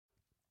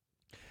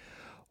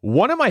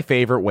One of my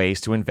favorite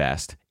ways to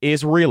invest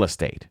is real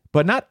estate,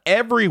 but not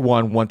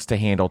everyone wants to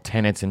handle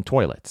tenants and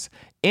toilets.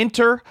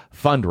 Enter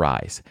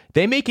Fundrise.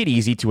 They make it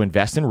easy to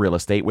invest in real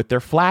estate with their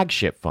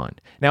flagship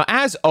fund. Now,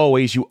 as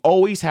always, you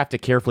always have to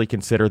carefully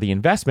consider the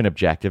investment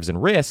objectives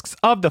and risks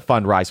of the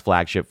Fundrise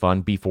flagship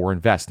fund before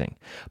investing.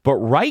 But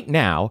right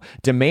now,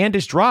 demand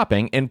is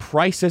dropping and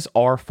prices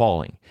are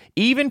falling,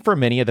 even for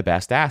many of the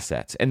best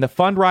assets. And the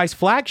Fundrise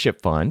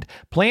flagship fund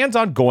plans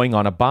on going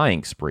on a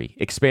buying spree,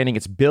 expanding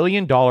its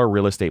billion-dollar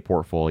real estate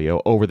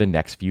portfolio over the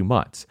next few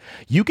months.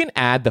 You can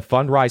add the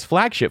Fundrise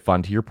flagship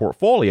fund to your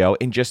portfolio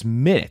in just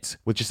minutes,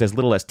 with just as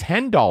little as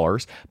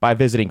 $10 by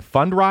visiting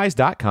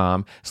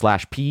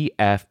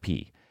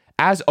fundrise.com/PFP.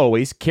 As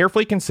always,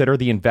 carefully consider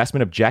the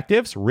investment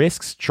objectives,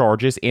 risks,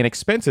 charges, and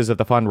expenses of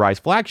the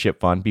Fundrise flagship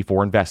fund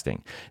before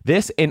investing.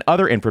 This and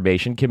other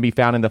information can be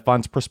found in the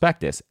fund's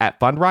prospectus at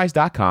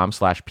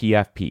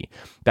fundrise.com/PFP.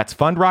 That's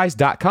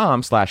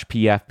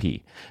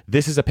fundrise.com/PFP.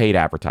 This is a paid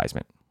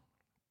advertisement.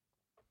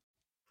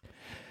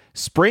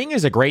 Spring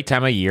is a great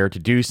time of year to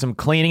do some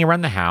cleaning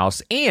around the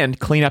house and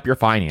clean up your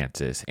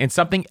finances. And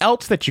something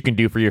else that you can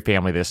do for your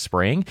family this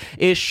spring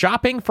is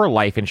shopping for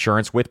life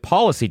insurance with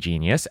Policy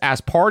Genius as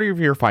part of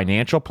your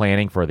financial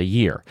planning for the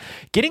year.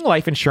 Getting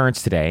life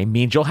insurance today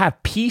means you'll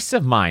have peace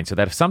of mind so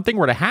that if something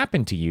were to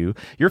happen to you,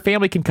 your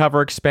family can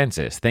cover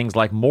expenses, things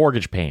like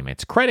mortgage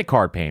payments, credit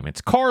card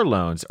payments, car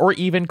loans, or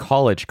even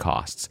college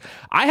costs.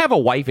 I have a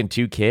wife and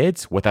 2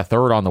 kids, with a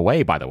third on the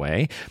way, by the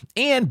way,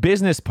 and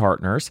business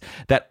partners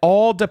that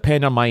all depend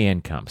on my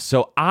income.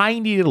 So I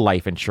needed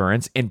life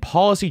insurance, and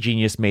Policy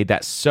Genius made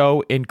that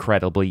so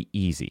incredibly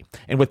easy.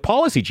 And with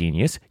Policy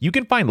Genius, you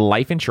can find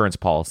life insurance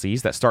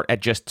policies that start at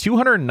just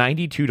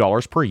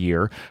 $292 per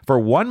year for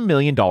 $1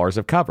 million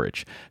of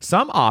coverage.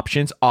 Some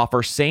options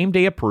offer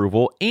same-day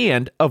approval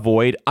and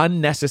avoid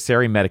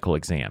unnecessary medical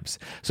exams.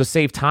 So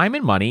save time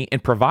and money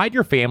and provide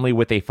your family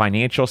with a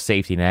financial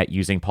safety net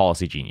using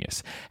Policy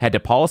Genius. Head to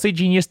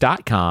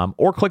policygenius.com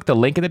or click the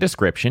link in the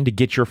description to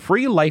get your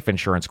free life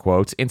insurance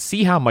quotes and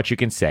see how much you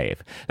can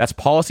save. That's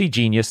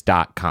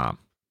policygenius.com.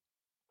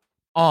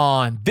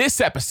 On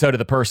this episode of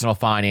the Personal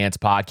Finance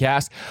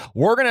Podcast,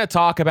 we're going to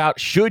talk about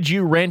should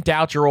you rent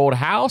out your old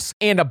house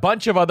and a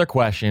bunch of other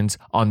questions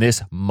on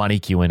this Money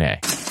Q&A.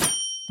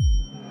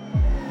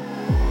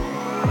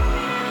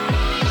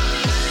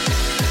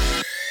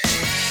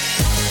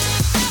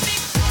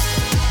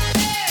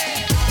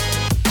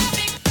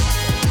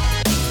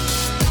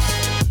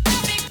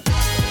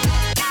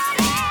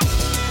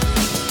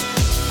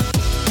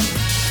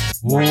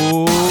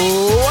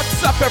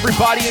 What's up,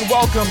 everybody, and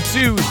welcome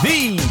to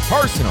the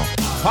Personal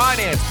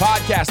Finance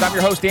Podcast. I'm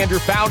your host, Andrew,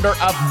 founder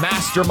of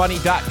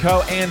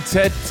MasterMoney.co, and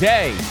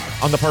today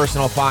on the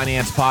Personal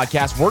Finance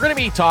Podcast, we're going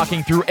to be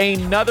talking through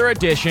another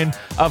edition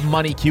of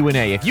Money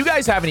Q&A. If you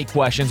guys have any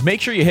questions, make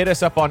sure you hit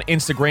us up on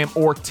Instagram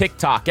or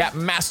TikTok at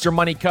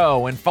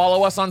MasterMoneyCo and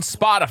follow us on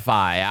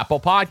Spotify, Apple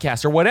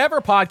Podcasts, or whatever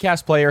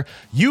podcast player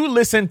you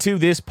listen to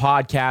this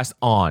podcast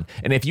on.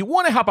 And if you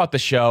want to help out the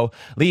show,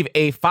 leave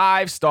a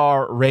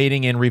 5-star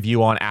rating and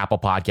review on Apple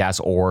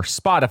Podcasts or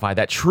Spotify.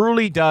 That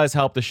truly does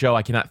help the show.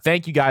 I cannot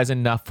thank you guys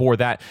enough for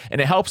that.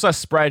 And it helps us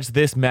spread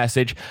this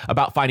message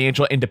about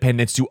financial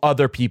independence to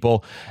other people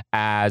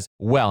as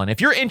well. And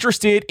if you're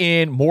interested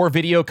in more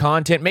video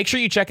content, make sure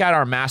you check out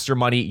our Master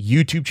Money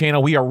YouTube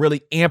channel. We are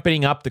really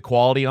amping up the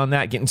quality on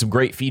that, getting some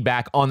great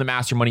feedback on the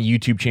Master Money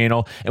YouTube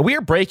channel. And we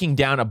are breaking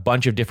down a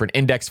bunch of different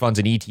index funds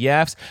and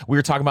ETFs. We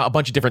were talking about a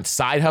bunch of different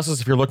side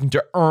hustles if you're looking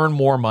to earn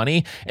more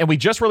money. And we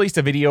just released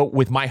a video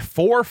with my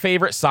 4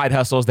 favorite side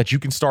hustles that you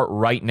can start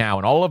right now.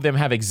 And all of them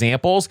have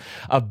examples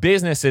of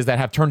businesses that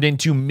have turned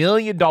into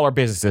million-dollar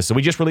businesses. So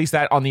we just released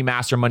that on the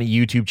Master Money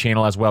YouTube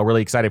channel as well.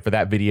 Really excited for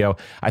that video.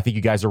 I think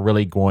you guys are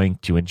really going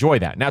to enjoy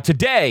that. Now,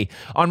 today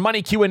on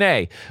Money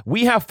Q&A,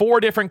 we have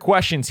 4 different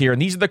questions here,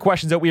 and these are the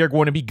questions that we are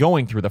going to be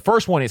going through. The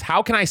first one is,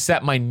 how can I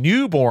set my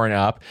newborn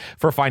up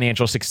for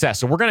financial success?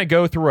 So we're going to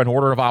go through an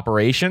order of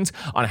operations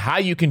on how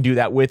you can do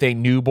that with a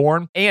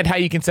newborn and how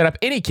you can set up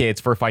any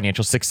kids for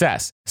financial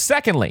success.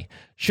 Secondly,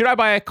 should I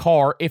buy a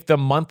car if the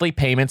monthly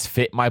payments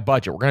fit my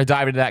budget? We're going to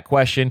dive into that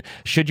question.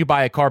 Should you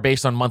buy a car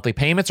based on monthly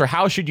payments, or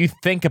how should you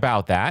think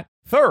about that?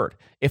 Third,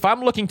 if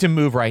I'm looking to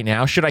move right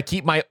now, should I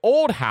keep my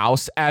old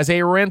house as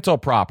a rental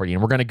property?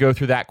 And we're going to go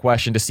through that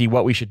question to see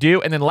what we should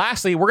do. And then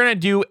lastly, we're going to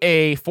do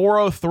a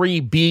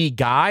 403B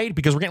guide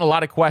because we're getting a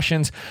lot of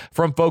questions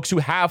from folks who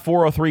have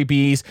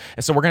 403Bs.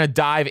 And so we're going to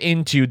dive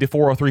into the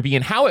 403B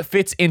and how it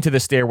fits into the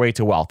stairway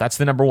to wealth. That's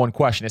the number one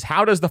question, is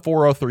how does the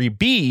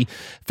 403B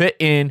fit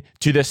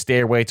into the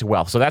stairway to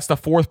wealth? So that's the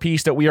 4th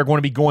piece that we are going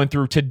to be going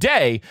through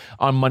today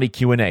on Money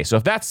Q&A. So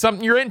if that's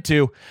something you're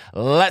into,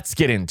 let's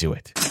get into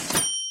it.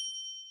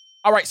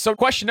 All right, so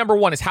question number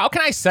 1 is, how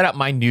can I set up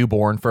my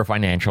newborn for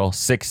financial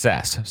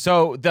success?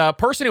 So the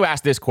person who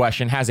asked this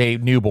question has a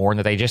newborn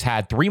that they just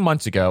had 3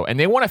 months ago, and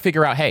they want to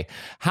figure out, hey,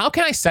 how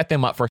can I set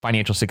them up for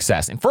financial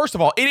success? And first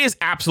of all, it is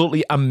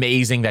absolutely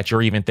amazing that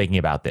you're even thinking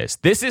about this.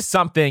 This is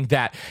something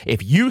that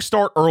if you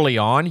start early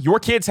on, your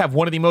kids have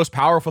one of the most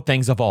powerful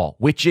things of all,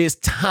 which is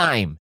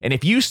time. And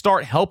if you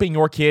start helping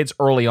your kids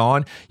early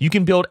on, you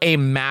can build a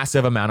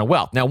massive amount of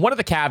wealth. Now, one of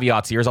the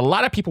caveats here is a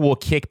lot of people will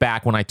kick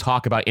back when I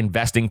talk about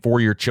investing for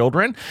your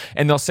children,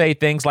 and they'll say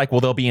things like,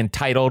 well, they'll be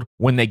entitled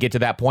when they get to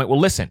that point. Well,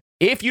 listen,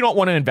 if you don't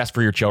want to invest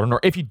for your children, or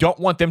if you don't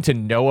want them to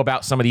know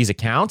about some of these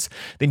accounts,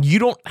 then you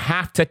don't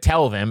have to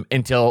tell them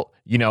until,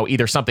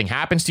 either something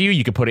happens to you.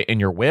 You could put it in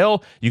your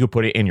will, you could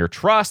put it in your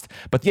trust,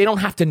 but they don't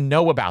have to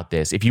know about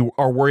this if you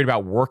are worried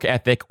about work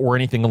ethic or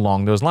anything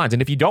along those lines.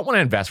 And if you don't want to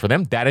invest for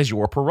them, that is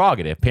your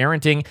prerogative.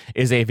 Parenting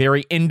is a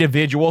very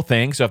individual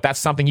thing. So if that's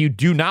something you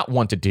do not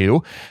want to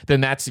do, then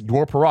that's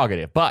your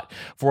prerogative. But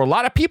for a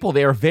lot of people,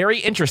 they are very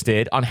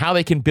interested on how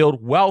they can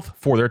build wealth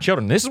for their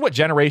children. This is what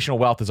generational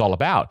wealth is all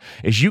about,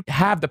 is you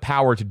have the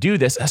power to do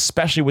this,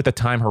 especially with the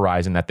time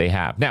horizon that they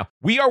have. Now,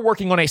 we are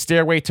working on a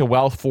stairway to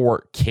wealth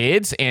for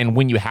kids. And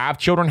when you have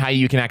children, how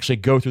you can actually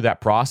go through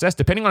that process.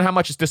 Depending on how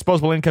much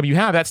disposable income you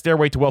have, that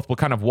stairway to wealth will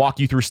kind of walk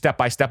you through step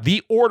by step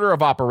the order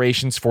of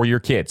operations for your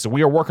kids. So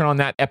we are working on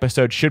that.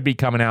 Episode should be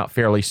coming out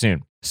fairly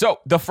soon.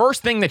 So the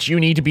first thing that you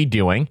need to be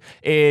doing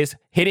is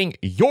hitting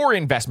your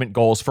investment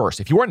goals first.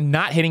 If you are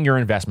not hitting your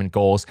investment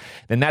goals,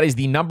 then that is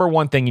the number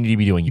one thing you need to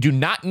be doing. You do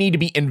not need to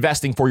be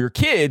investing for your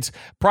kids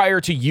prior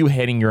to you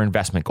hitting your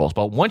investment goals.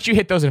 But once you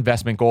hit those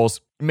investment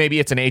goals, maybe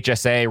it's an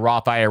HSA,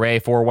 Roth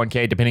IRA,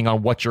 401k, depending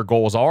on what your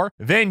goals are,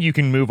 then you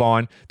can move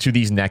on to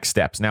these next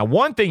steps. Now,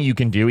 one thing you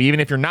can do, even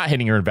if you're not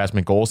hitting your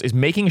investment goals, is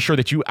making sure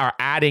that you are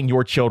adding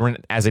your children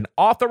as an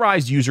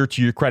authorized user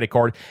to your credit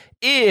card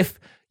if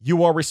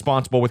you are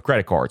responsible with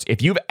credit cards.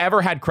 If you've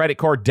ever had credit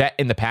card debt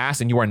in the past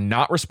and you are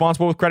not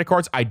responsible with credit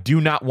cards, I do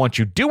not want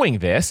you doing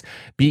this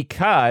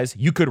because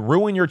you could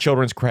ruin your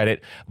children's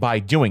credit by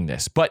doing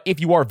this. But if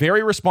you are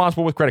very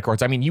responsible with credit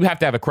cards, you have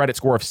to have a credit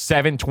score of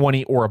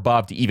 720 or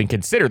above to even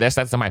consider this.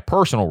 That's my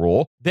personal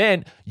rule.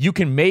 Then you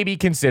can maybe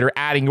consider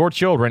adding your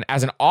children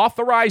as an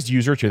authorized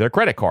user to their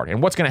credit card.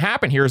 And what's going to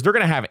happen here is they're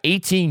going to have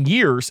 18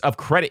 years of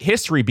credit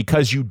history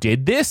because you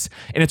did this,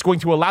 and it's going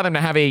to allow them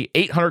to have a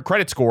 800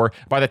 credit score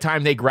by the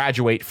time they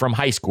graduate from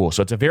high school.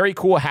 So it's a very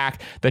cool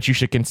hack that you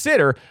should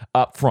consider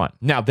up front.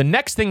 Now, the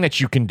next thing that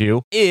you can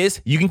do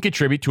is you can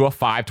contribute to a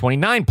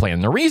 529 plan.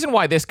 And the reason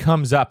why this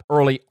comes up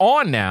early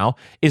on now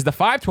is the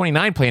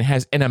 529 plan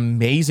has an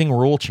amazing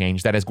rule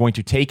change that is going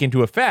to take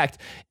into effect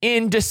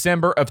in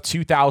December of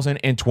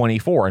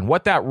 2024. And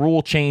what that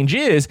rule change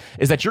is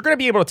that you're going to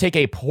be able to take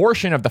a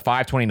portion of the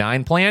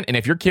 529 plan, and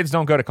if your kids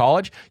don't go to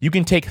college, you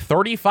can take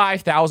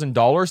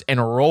 $35,000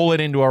 and roll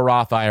it into a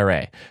Roth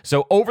IRA.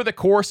 So over the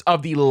course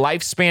of the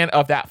lifespan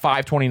of that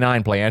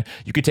 529 plan,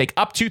 you could take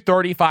up to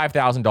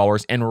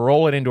 $35,000 and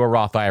roll it into a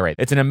Roth IRA.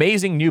 It's an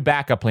amazing new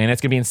backup plan.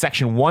 It's going to be in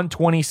section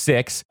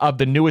 126 of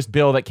the newest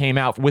bill that came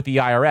out with the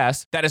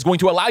IRS that is going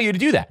to allow you to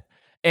do that.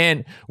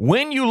 And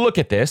when you look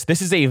at this, this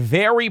is a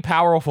very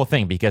powerful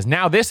thing because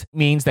now this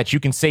means that you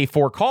can save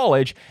for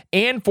college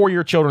and for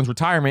your children's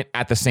retirement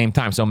at the same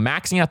time. So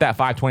maxing out that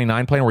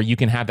 529 plan where you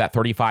can have that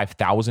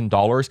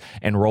 $35,000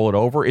 and roll it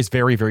over is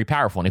very, very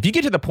powerful. And if you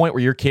get to the point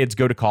where your kids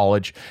go to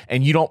college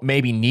and you don't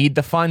maybe need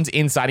the funds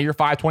inside of your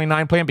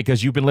 529 plan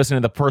because you've been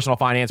listening to the Personal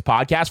Finance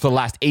Podcast for the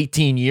last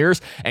 18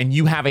 years and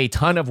you have a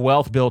ton of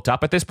wealth built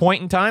up at this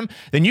point in time,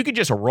 then you could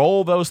just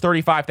roll those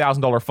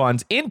 $35,000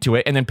 funds into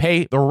it and then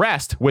pay the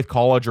rest with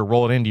college or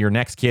roll it into your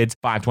next kid's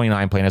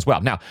 529 plan as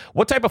well. Now,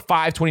 what type of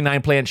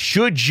 529 plan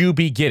should you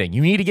be getting?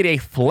 You need to get a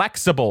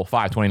flexible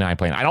 529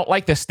 plan. I don't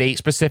like the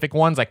state-specific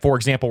ones. Like, for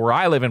example, where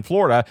I live in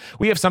Florida,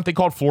 we have something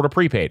called Florida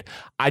Prepaid.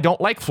 I don't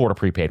like Florida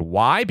Prepaid.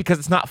 Why? Because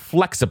it's not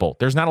flexible.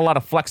 There's not a lot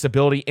of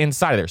flexibility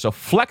inside of there. So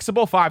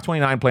flexible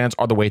 529 plans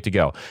are the way to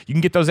go. You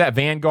can get those at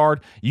Vanguard.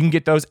 You can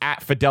get those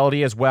at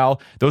Fidelity as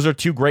well. Those are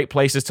two great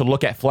places to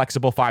look at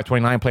flexible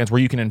 529 plans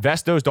where you can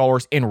invest those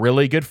dollars in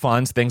really good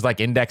funds, things like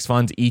index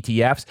funds,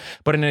 ETFs.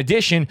 But in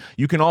addition,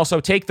 you can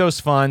also take those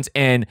funds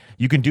and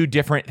you can do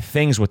different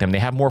things with them. They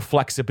have more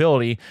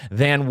flexibility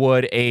than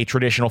would a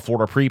traditional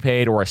Florida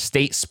Prepaid or a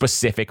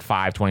state-specific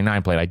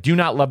 529 plan. I do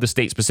not love the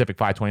state-specific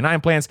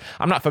 529 plans.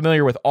 I'm not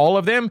familiar with all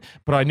of them,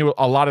 but I knew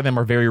a lot of them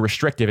are very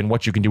restrictive in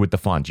what you can do with the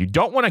funds. You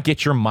don't want to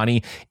get your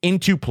money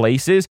into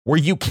places where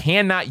you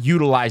cannot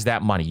utilize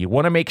that money. You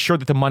want to make sure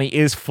that the money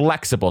is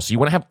flexible. So you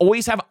want to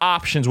always have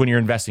options when you're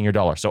investing your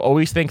dollar. So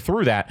always think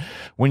through that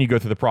when you go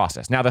through the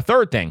process. Now, the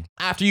third thing,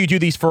 after you do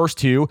these first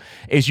two,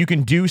 is you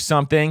can do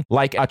something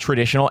like a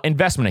traditional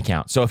investment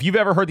account. So if you've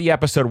ever heard the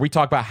episode where we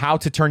talk about how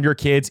to turn your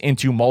kids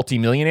into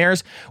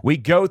multimillionaires, we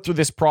go through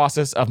this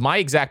process of my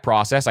exact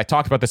process. I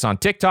talked about this on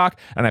TikTok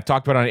and I've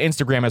talked about it on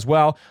Instagram as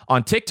well.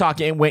 On TikTok,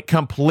 it went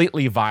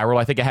completely viral.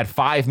 I think it had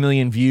 5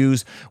 million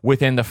views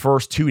within the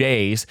first 2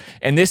 days.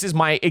 And this is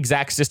my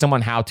exact system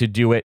on how to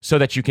do it so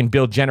that you can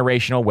build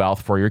generational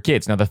wealth for your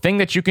kids. Now, the thing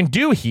that you can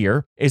do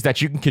here is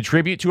that you can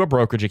contribute to a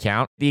brokerage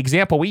account. The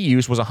example we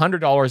used was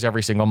 $100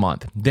 every single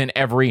month. Then then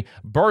every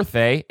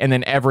birthday, and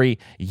then every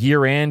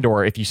year end,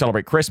 or if you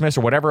celebrate Christmas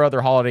or whatever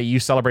other holiday you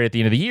celebrate at the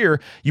end of the year,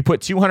 you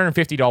put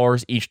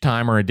 $250 each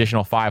time or an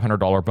additional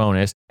 $500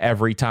 bonus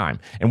every time.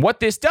 And what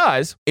this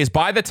does is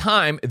by the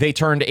time they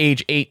turned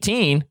age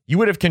 18, you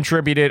would have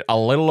contributed a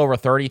little over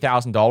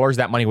 $30,000.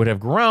 That money would have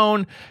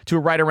grown to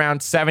right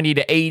around $70,000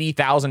 to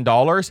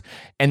 $80,000.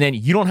 And then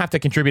you don't have to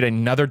contribute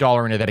another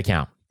dollar into that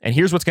account. And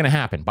here's what's going to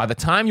happen. By the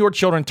time your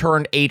children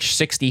turn age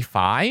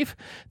 65,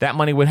 that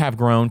money would have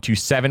grown to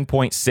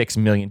 $7.6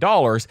 million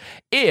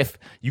if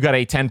you got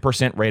a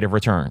 10% rate of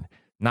return.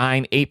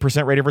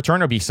 8% rate of return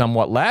would be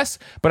somewhat less,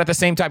 but at the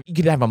same time, you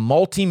could have a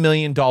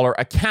multi-million-dollar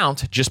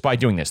account just by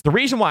doing this. The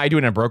reason why I do it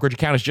in a brokerage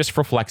account is just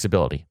for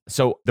flexibility.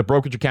 So the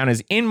brokerage account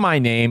is in my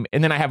name,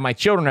 and then I have my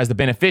children as the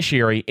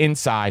beneficiary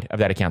inside of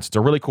that account. So it's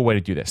a really cool way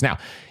to do this. Now,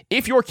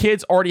 if your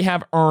kids already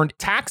have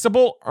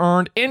taxable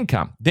earned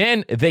income,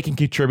 then they can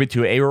contribute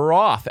to a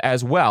Roth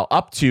as well,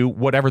 up to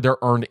whatever their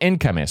earned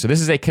income is. So this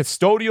is a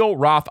custodial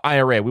Roth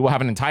IRA. We will have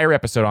an entire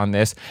episode on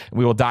this, and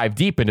we will dive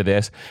deep into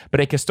this,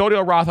 but a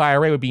custodial Roth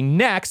IRA would be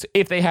next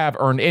if they have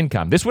earned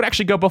income. This would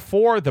actually go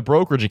before the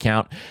brokerage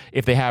account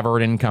if they have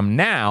earned income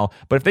now,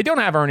 but if they don't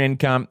have earned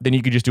income, then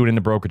you could just do it in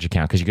the brokerage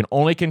account because you can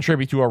only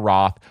contribute to a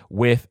Roth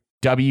with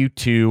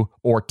W-2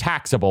 or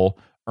taxable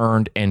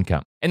earned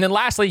income. And then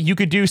lastly, you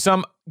could do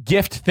some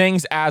gift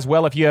things as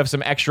well. If you have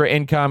some extra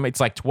income,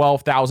 it's like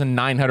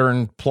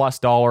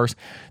 $12,900+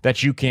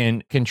 that you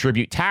can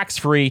contribute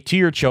tax-free to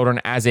your children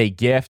as a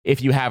gift.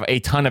 If you have a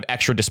ton of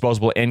extra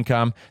disposable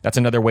income, that's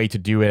another way to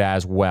do it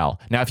as well.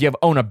 Now, if you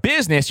own a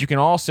business, you can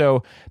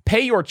also pay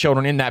your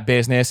children in that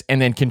business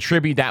and then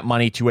contribute that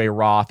money to a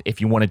Roth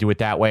if you want to do it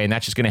that way. And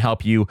that's just going to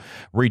help you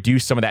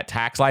reduce some of that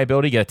tax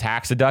liability, get a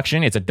tax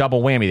deduction. It's a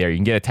double whammy there. You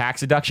can get a tax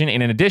deduction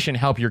and in addition,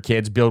 help your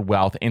kids build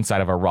wealth inside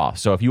of a Roth.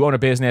 So if you own a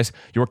business,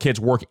 your kids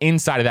work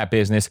inside of that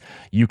business,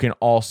 you can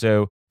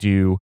also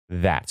do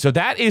that. So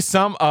that is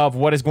some of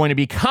what is going to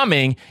be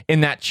coming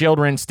in that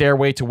children's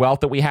stairway to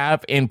wealth that we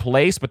have in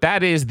place. But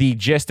that is the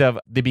gist of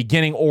the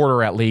beginning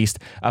order, at least,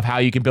 of how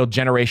you can build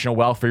generational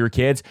wealth for your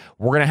kids.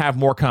 We're going to have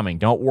more coming.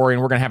 Don't worry.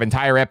 And we're going to have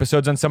entire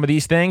episodes on some of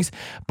these things.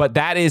 But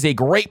that is a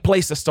great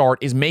place to start,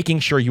 is making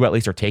sure you at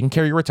least are taking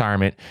care of your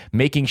retirement,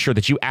 making sure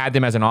that you add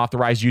them as an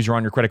authorized user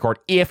on your credit card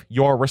if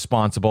you're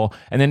responsible.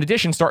 And then in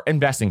addition, start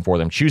investing for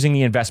them. Choosing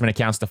the investment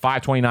accounts. The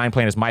 529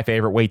 plan is my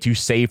favorite way to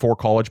save for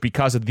college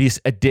because of this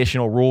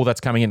additional rule that's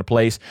coming into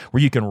place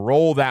where you can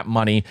roll that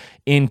money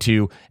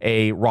into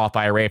a Roth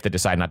IRA if they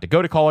decide not to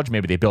go to college.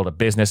 Maybe they build a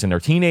business in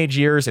their teenage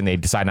years and they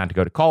decide not to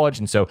go to college.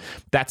 And so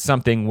that's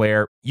something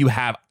where you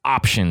have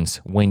options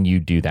when you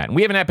do that. And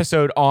we have an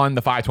episode on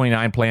the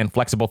 529 plan,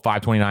 flexible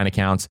 529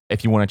 accounts.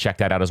 If you want to check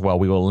that out as well,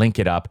 we will link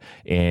it up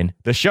in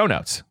the show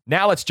notes.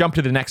 Now let's jump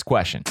to the next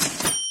question.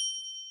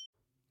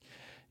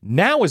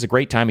 Now is a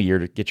great time of year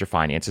to get your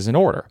finances in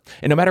order.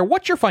 And no matter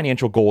what your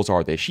financial goals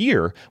are this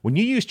year, when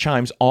you use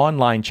Chime's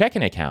online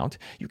checking account,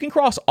 you can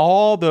cross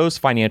all those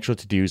financial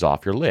to-dos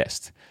off your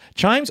list.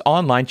 Chime's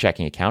online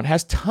checking account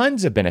has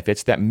tons of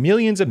benefits that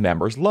millions of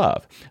members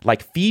love,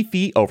 like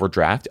fee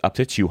overdraft up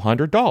to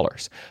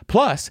 $200.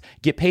 Plus,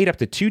 get paid up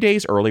to 2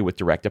 days early with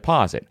direct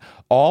deposit,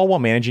 all while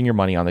managing your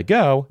money on the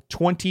go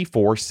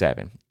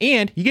 24/7.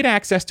 And you get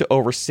access to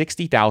over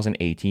 60,000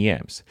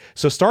 ATMs.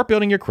 So start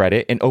building your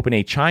credit and open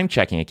a Chime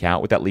checking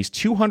account with at least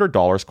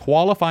 $200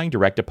 qualifying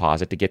direct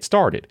deposit to get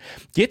started.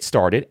 Get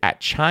started at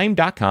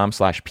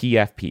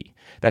chime.com/PFP.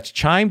 That's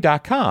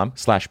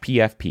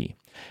chime.com/PFP.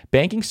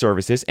 Banking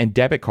services and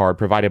debit card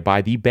provided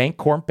by the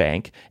Bancorp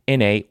Bank,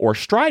 N.A. or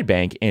Stride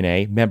Bank,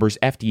 N.A., members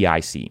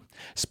FDIC.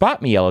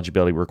 SpotMe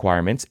eligibility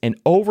requirements and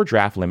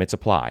overdraft limits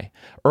apply.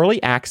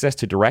 Early access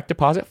to direct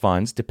deposit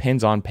funds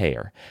depends on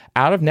payer.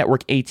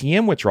 Out-of-network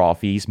ATM withdrawal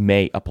fees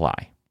may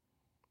apply.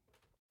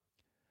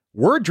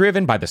 We're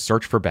driven by the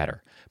search for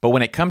better. But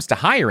when it comes to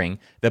hiring,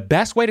 the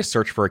best way to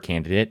search for a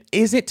candidate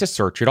isn't to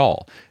search at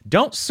all.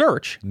 Don't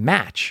search,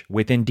 match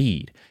with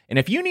Indeed. And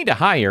if you need to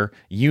hire,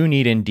 you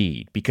need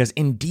Indeed, because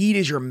Indeed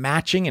is your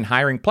matching and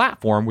hiring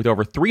platform with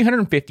over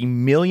 350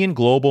 million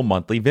global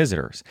monthly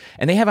visitors.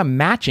 And they have a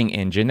matching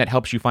engine that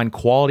helps you find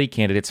quality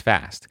candidates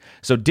fast.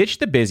 So ditch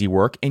the busy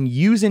work and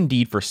use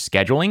Indeed for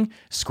scheduling,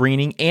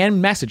 screening,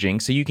 and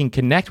messaging so you can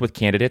connect with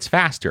candidates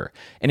faster.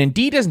 And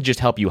Indeed doesn't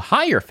just help you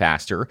hire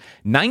faster.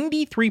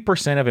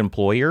 93% of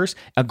employers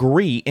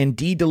agree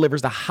Indeed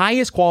delivers the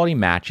highest quality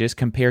matches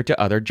compared to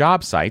other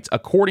job sites,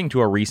 according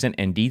to a recent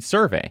Indeed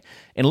survey.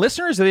 And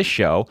listeners of this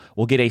show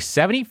will get a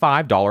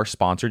 $75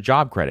 sponsored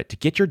job credit to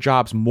get your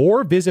jobs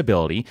more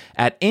visibility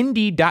at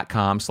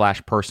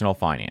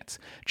Indeed.com/personalfinance.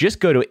 Just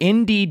go to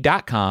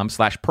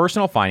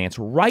Indeed.com/personalfinance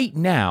right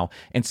now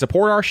and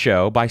support our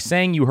show by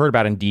saying you heard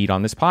about Indeed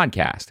on this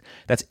podcast.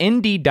 That's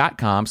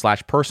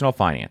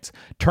Indeed.com/personalfinance.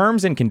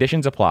 Terms and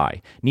conditions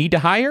apply. Need to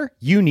hire?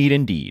 You need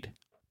Indeed.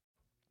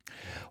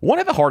 One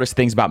of the hardest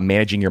things about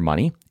managing your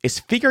money is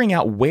figuring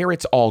out where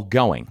it's all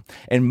going.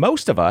 And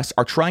most of us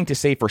are trying to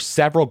save for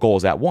several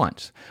goals at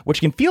once, which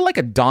can feel like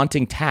a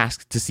daunting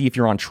task to see if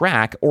you're on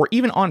track or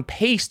even on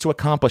pace to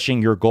accomplishing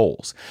your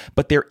goals.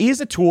 But there is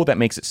a tool that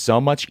makes it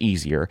so much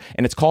easier,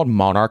 and it's called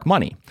Monarch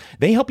Money.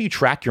 They help you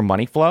track your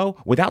money flow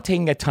without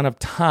taking a ton of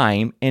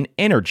time and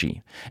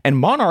energy. And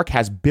Monarch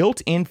has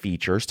built-in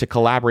features to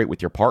collaborate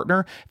with your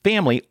partner,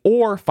 family,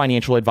 or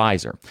financial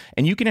advisor.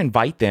 And you can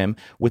invite them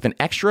with an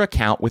extra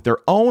account with their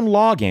own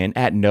login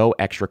at no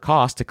extra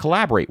cost to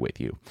collaborate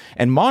with you.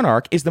 And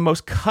Monarch is the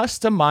most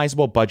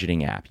customizable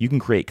budgeting app. You can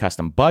create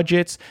custom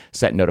budgets,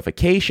 set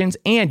notifications,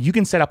 and you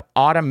can set up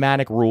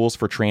automatic rules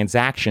for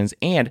transactions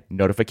and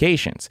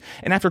notifications.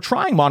 And after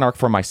trying Monarch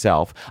for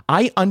myself,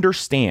 I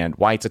understand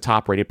why it's a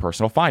top-rated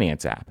personal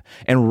finance app.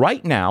 And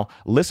right now,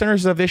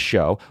 listeners of this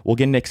show will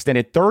get an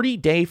extended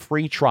 30-day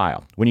free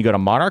trial when you go to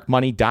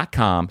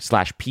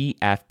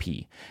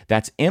monarchmoney.com/PFP.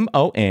 That's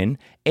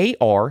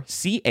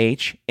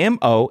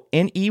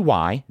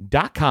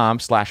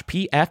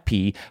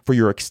MonarchMoney.com/PFP for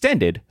your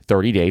extended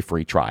 30-day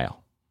free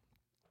trial.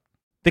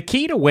 The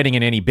key to winning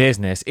in any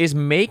business is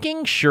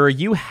making sure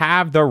you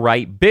have the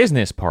right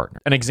business partner.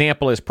 An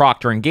example is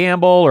Procter &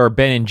 Gamble or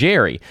Ben &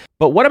 Jerry.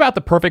 But what about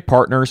the perfect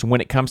partners when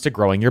it comes to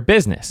growing your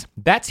business?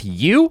 That's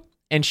you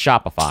and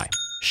Shopify.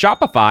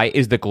 Shopify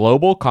is the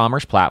global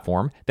commerce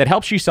platform that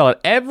helps you sell at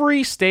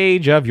every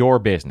stage of your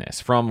business,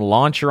 from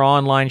launch your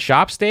online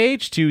shop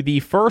stage to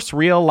the first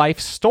real life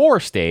store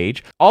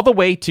stage, all the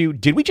way to,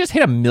 did we just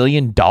hit $1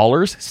 million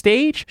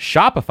stage?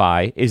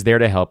 Shopify is there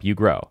to help you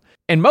grow.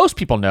 And most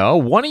people know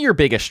one of your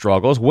biggest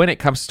struggles when it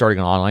comes to starting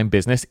an online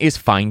business is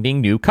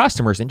finding new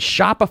customers, and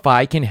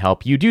Shopify can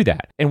help you do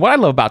that. And what I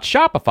love about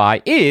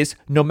Shopify is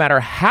no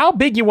matter how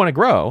big you want to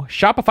grow,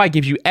 Shopify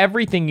gives you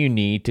everything you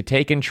need to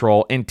take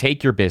control and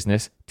take your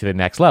business to the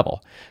next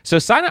level. So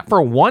sign up for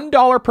a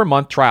 $1 per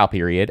month trial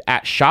period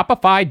at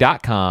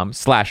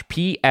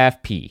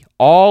shopify.com/PFP,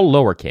 all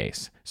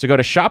lowercase. So go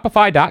to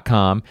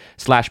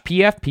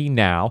shopify.com/PFP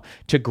now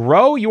to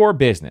grow your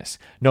business,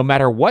 no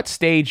matter what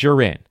stage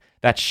you're in.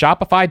 That's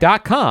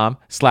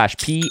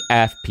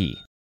shopify.com/PFP.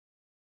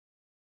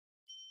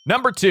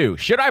 Number 2,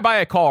 should I buy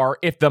a car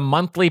if the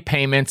monthly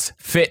payments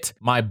fit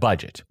my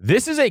budget?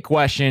 This is a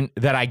question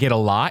that I get a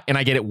lot, and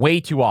I get it way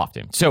too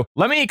often. So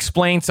let me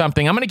explain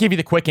something. I'm going to give you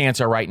the quick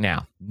answer right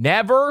now.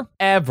 Never,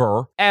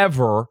 ever,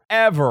 ever,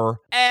 ever,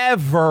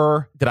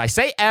 ever, did I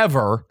say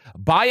ever,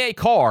 buy a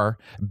car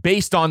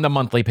based on the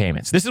monthly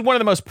payments. This is one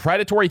of the most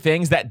predatory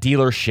things that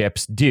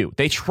dealerships do.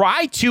 They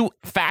try to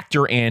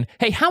factor in,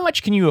 hey, how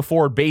much can you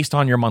afford based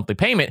on your monthly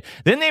payment?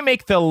 Then they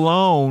make the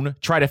loan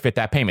try to fit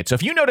that payment. So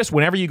if you notice,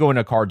 whenever you go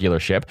into a car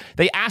dealership,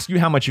 they ask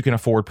you how much you can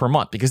afford per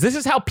month, because this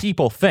is how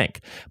people think.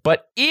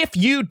 But if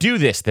you do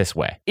this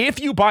way, if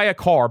you buy a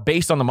car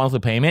based on the monthly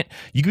payment,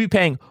 you could be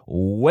paying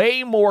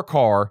way more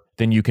car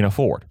than you can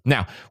afford.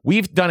 Now,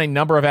 we've done a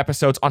number of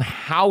episodes on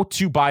how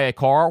to buy a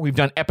car. We've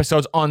done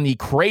episodes on the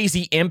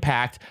crazy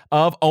impact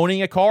of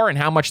owning a car and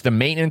how much the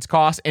maintenance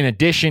costs, in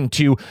addition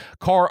to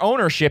car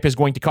ownership, is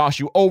going to cost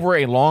you over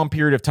a long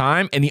period of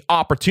time, and the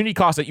opportunity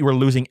cost that you are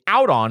losing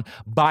out on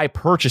by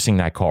purchasing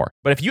that car.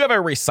 But if you have a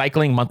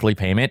recycling monthly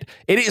payment,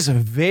 it is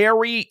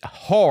very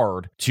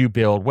hard to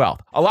build wealth.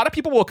 A lot of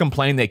people will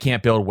complain they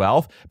can't build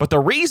wealth, but the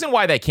reason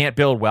why they can't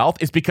build wealth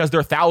is because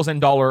their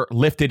 $1,000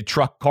 lifted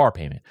truck car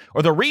payment.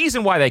 Or the reason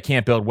why they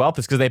can't build wealth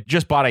is because they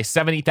just bought a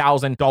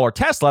 $70,000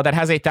 Tesla that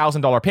has a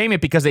 $1,000 payment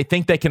because they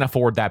think they can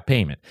afford that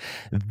payment.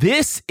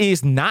 This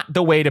is not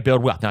the way to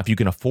build wealth. Now, if you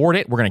can afford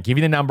it, we're going to give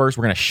you the numbers.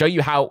 We're going to show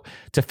you how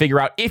to figure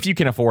out if you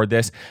can afford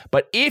this.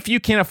 But if you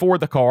can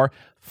afford the car,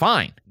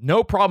 fine,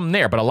 no problem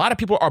there. But a lot of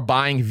people are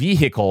buying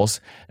vehicles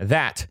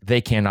that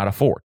they cannot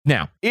afford.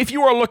 Now, if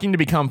you are looking to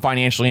become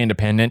financially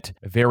independent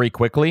very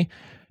quickly,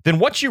 then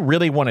what you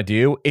really want to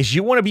do is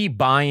you want to be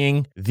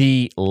buying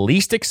the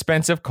least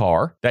expensive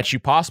car that you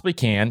possibly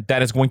can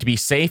that is going to be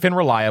safe and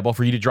reliable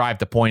for you to drive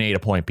to point A to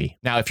point B.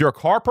 Now, if you're a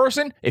car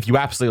person, if you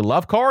absolutely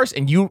love cars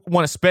and you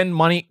want to spend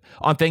money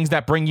on things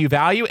that bring you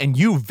value and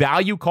you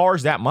value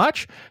cars that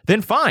much,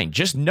 then fine.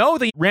 Just know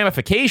the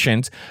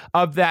ramifications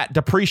of that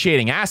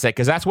depreciating asset,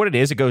 because that's what it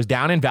is. It goes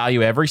down in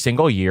value every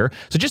single year.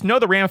 So just know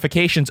the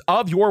ramifications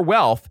of your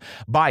wealth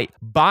by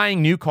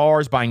buying new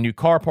cars, buying new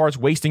car parts,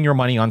 wasting your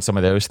money on some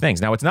of those things.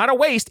 Now, it's not a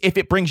waste if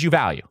it brings you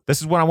value. This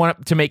is what I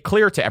want to make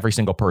clear to every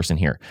single person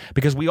here,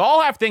 because we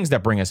all have things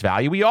that bring us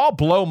value. We all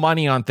blow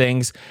money on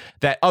things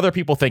that other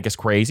people think is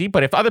crazy.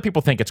 But if other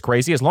people think it's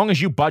crazy, as long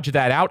as you budget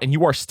that out and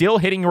you are still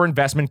hitting your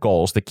investment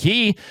goals, the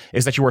key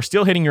is that you are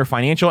still hitting your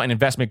financial and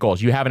investment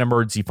goals. You have an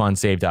emergency fund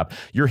saved up.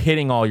 You're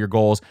hitting all your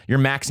goals. You're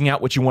maxing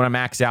out what you want to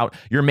max out.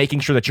 You're making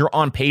sure that you're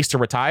on pace to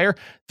retire.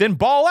 Then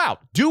ball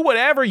out. Do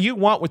whatever you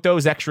want with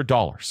those extra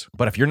dollars.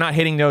 But if you're not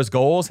hitting those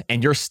goals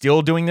and you're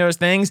still doing those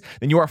things,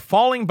 then you are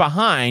falling falling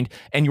behind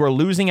and you're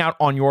losing out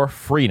on your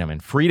freedom.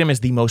 And freedom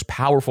is the most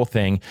powerful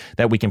thing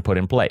that we can put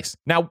in place.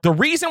 Now, the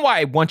reason why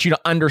I want you to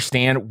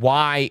understand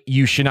why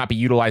you should not be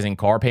utilizing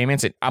car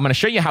payments, I'm going to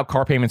show you how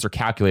car payments are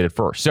calculated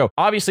first. So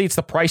obviously it's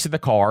the price of the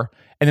car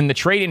and then the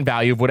trade-in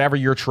value of whatever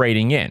you're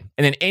trading in.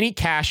 And then any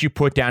cash you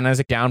put down as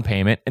a down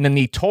payment, and then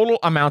the total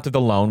amount of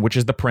the loan, which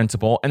is the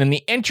principal, and then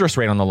the interest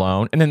rate on the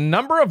loan, and then the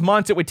number of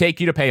months it would take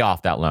you to pay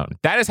off that loan.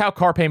 That is how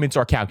car payments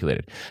are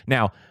calculated.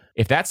 Now,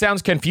 if that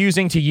sounds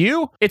confusing to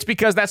you, it's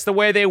because that's the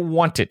way they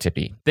want it to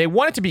be. They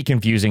want it to be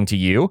confusing to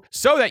you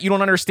so that you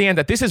don't understand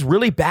that this is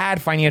really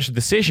bad financial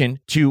decision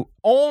to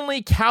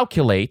only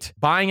calculate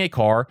buying a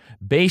car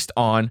based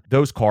on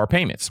those car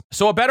payments.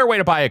 So a better way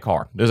to buy a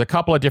car, there's a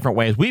couple of different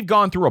ways. We've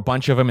gone through a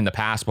bunch of them in the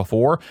past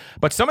before,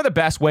 but some of the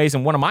best ways,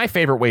 and one of my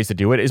favorite ways to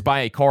do it, is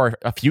buy a car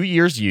a few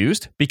years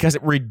used because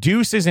it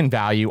reduces in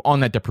value on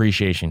that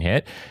depreciation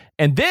hit.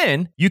 And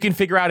then you can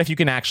figure out if you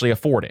can actually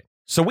afford it.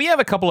 So we have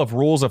a couple of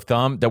rules of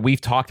thumb that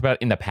we've talked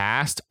about in the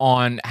past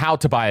on how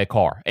to buy a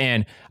car.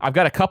 And I've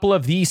got a couple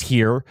of these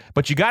here,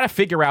 but you got to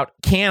figure out,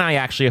 can I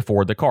actually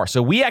afford the car?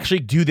 So we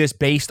actually do this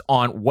based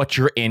on what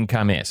your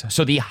income is.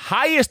 So the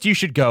highest you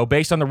should go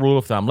based on the rule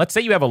of thumb, let's say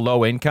you have a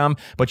low income,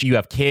 but you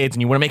have kids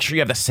and you want to make sure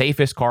you have the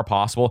safest car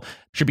possible,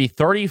 should be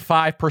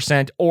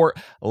 35% or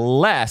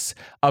less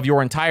of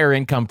your entire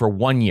income for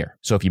 1 year.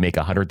 So if you make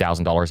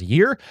 $100,000 a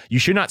year, you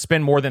should not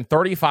spend more than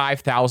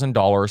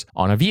 $35,000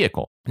 on a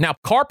vehicle. Now,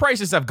 car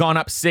prices have gone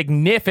up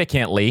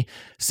significantly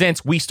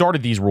since we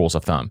started these rules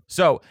of thumb.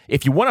 So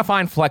if you want to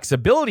find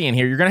flexibility in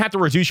here, you're going to have to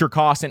reduce your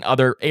costs in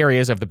other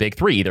areas of the big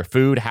three, either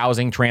food,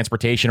 housing,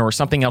 transportation, or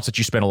something else that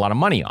you spend a lot of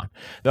money on.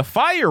 The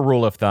FIRE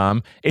rule of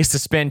thumb is to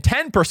spend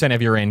 10%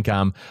 of your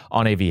income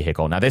on a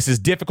vehicle. Now, this is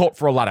difficult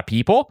for a lot of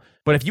people,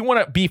 but if you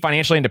want to be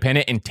financially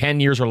independent in 10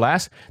 years or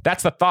less,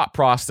 that's the thought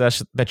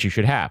process that you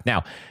should have.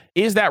 Now,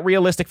 is that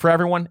realistic for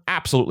everyone?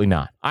 Absolutely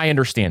not. I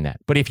understand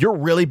that. But if you're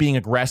really being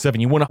aggressive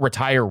and you want to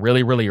retire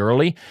really, really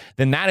early,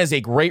 then that is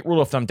a great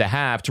rule of thumb to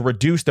have to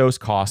reduce those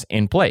costs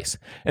in place.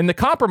 And the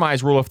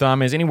compromise rule of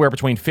thumb is anywhere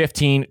between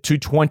 15 to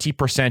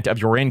 20% of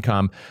your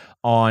income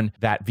on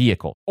that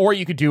vehicle. Or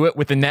you could do it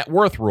with the net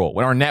worth rule,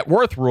 when our net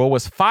worth rule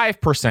was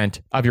 5%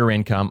 of your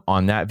income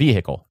on that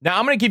vehicle. Now,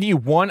 I'm going to give you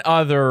one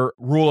other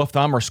rule of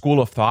thumb or school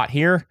of thought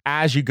here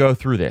as you go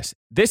through this.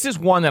 This is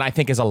one that I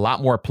think is a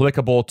lot more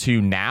applicable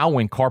to now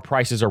when car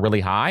prices are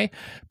really high,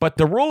 but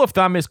the rule of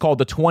thumb is called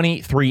the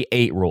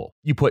 23-8 rule.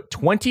 You put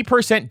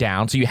 20%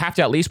 down, so you have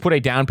to at least put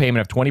a down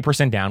payment of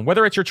 20% down,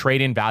 whether it's your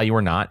trade-in value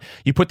or not.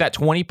 You put that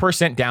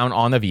 20% down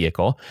on the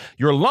vehicle.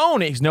 Your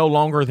loan is no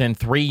longer than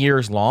 3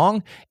 years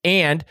long,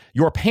 and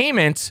your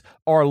payments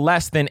are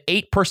less than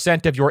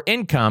 8% of your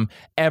income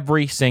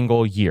every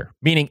single year,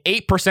 meaning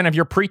 8% of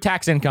your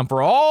pre-tax income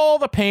for all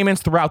the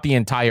payments throughout the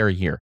entire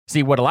year.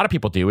 See, what a lot of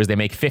people do is they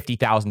make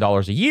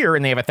 $50,000 a year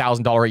and they have a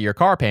 $1,000 a year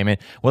car payment.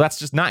 Well, that's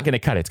just not going to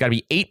cut it. It's got to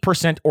be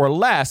 8% or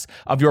less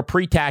of your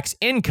pre-tax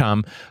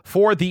income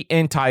for the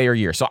entire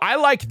year. So I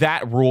like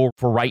that rule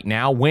for right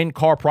now when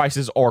car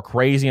prices are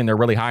crazy and they're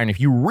really high. And if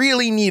you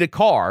really need a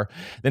car,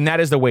 then that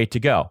is the way to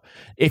go.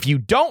 If you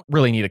don't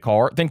really need a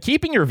car, then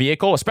keeping your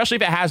vehicle, especially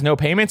if it has no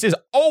payments, is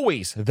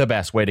always the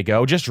best way to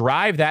go. Just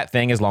drive that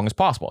thing as long as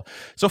possible.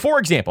 So for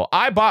example,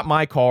 I bought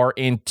my car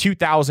in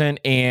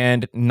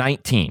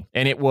 2019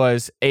 and it was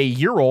a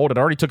year old. It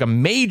already took a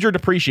major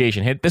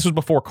depreciation hit. This was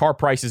before car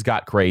prices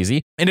got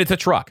crazy, and it's a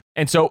truck.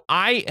 And so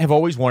I have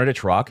always wanted a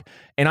truck,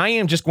 and I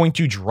am just going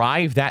to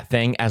drive that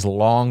thing as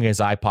long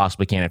as I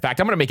possibly can. In fact,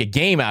 I'm going to make a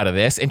game out of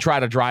this and try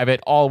to drive it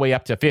all the way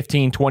up to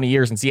 15, 20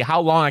 years and see how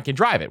long I can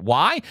drive it.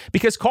 Why?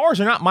 Because cars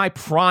are not my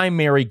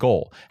primary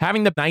goal.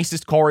 Having the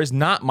nicest car is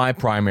not my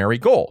primary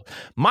goal.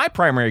 My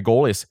primary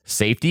goal is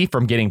safety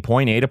from getting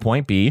point A to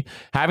point B,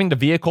 having the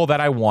vehicle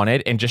that I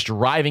wanted, and just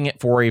driving it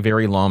for a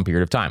very long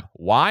period of time.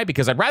 Why?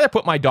 Because I'd rather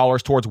put my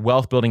dollars towards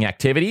wealth building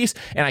activities,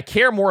 and I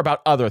care more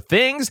about other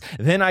things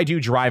than I do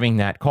driving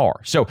that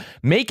car. So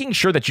making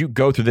sure that you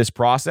go through this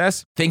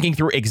process, thinking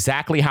through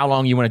exactly how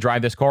long you want to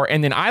drive this car.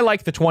 And then I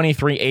like the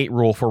 23-8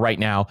 rule for right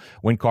now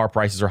when car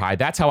prices are high.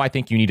 That's how I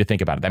think you need to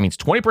think about it. That means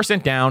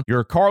 20% down.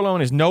 Your car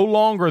loan is no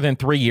longer than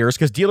 3 years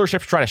because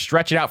dealerships try to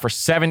stretch it out for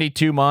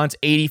 72 months,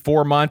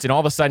 84 months, and all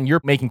of a sudden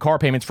you're making car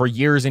payments for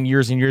years and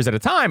years and years at a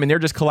time, and they're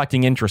just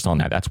collecting interest on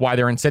that. That's why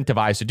they're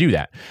incentivized to do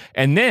that.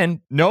 And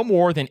then no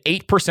more than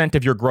 8%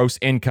 of your gross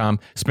income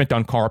spent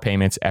on car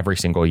payments every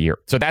single year.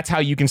 So that's how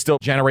you can still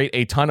generate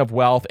a ton of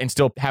wealth and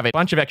still have a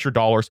bunch of extra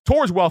dollars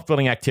towards wealth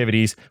building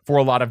activities for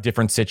a lot of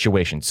different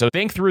situations. So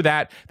think through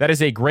that. That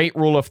is a great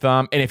rule of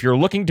thumb. And if you're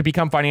looking to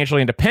become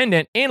financially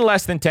independent in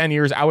less than 10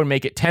 years, I would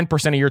make it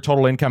 10% of your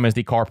total income as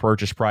the car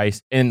purchase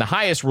price. And the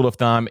highest rule of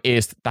thumb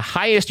is the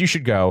highest you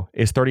should go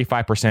is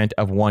 35%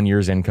 of 1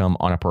 year's income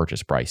on a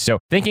purchase price. So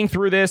thinking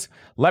through this,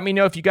 let me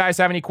know if you guys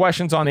have any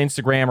questions on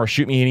Instagram or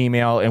shoot me an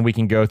email and we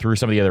can go through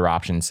some of the other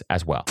options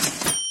as well.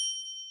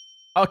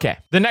 Okay,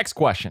 the next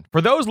question.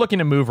 For those looking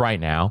to move right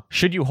now,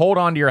 should you hold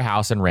on to your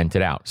house and rent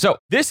it out? So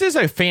this is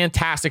a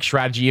fantastic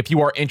strategy if you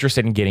are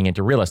interested in getting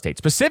into real estate.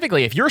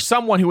 Specifically, if you're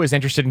someone who is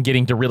interested in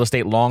getting to real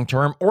estate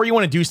long-term, or you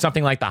want to do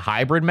something like the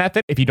hybrid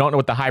method. If you don't know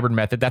what the hybrid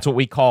method, that's what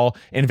we call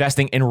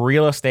investing in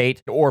real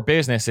estate or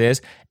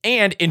businesses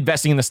and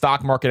investing in the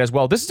stock market as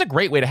well. This is a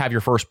great way to have your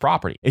first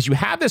property. Is you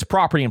have this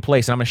property in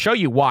place, and I'm going to show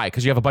you why,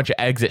 because you have a bunch of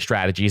exit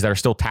strategies that are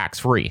still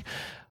tax-free.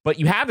 But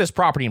you have this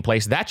property in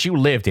place that you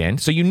lived in,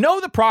 so you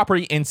know the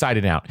property inside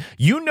and out.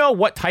 You know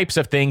what types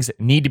of things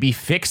need to be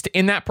fixed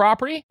in that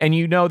property, and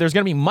you know there's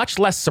going to be much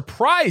less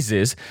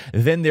surprises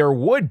than there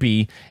would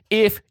be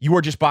if you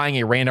were just buying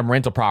a random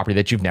rental property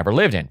that you've never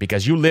lived in,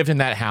 because you lived in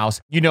that house.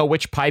 You know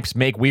which pipes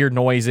make weird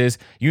noises.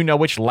 You know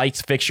which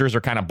lights fixtures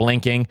are kind of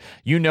blinking.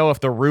 You know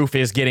if the roof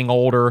is getting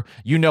older.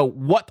 You know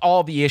what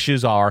all the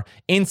issues are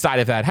inside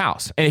of that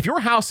house. And if your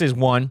house is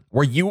one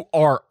where you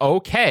are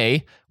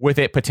okay with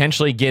it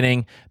potentially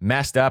getting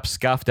messed up,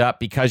 scuffed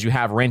up because you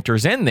have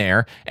renters in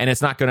there and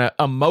it's not going to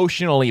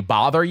emotionally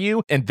bother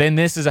you, and then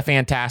this is a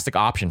fantastic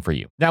option for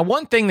you. Now,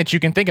 one thing that you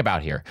can think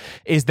about here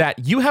is that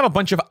you have a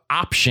bunch of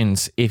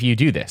options if you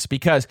do this,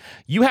 because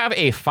you have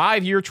a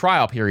 5-year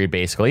trial period,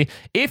 basically,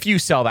 if you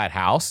sell that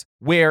house,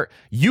 where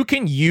you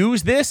can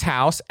use this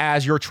house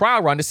as your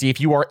trial run to see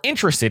if you are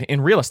interested in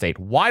real estate.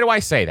 Why do I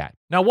say that?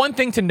 Now, one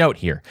thing to note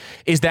here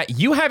is that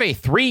you have a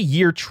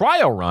 3-year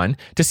trial run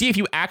to see if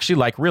you actually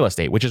like real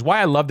estate, which is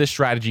why I love this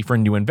strategy for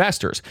new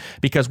investors.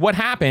 Because what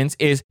happens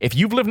is if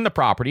you've lived in the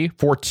property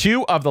for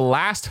 2 of the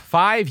last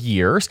 5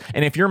 years,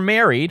 and if you're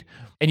married,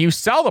 and you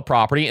sell the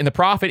property and the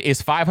profit is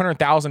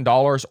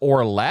 $500,000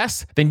 or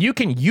less, then you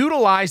can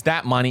utilize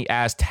that money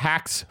as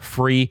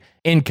tax-free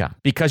income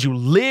because you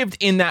lived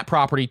in that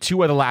property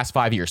 2 of the last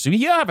 5 years. So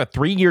you have a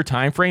 3-year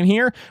time frame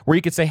here where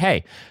you could say,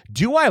 hey,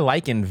 do I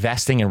like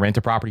investing in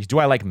rental properties? Do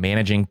I like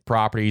managing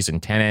properties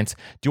and tenants?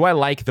 Do I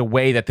like the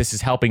way that this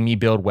is helping me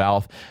build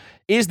wealth?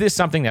 Is this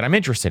something that I'm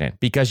interested in?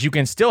 Because you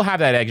can still have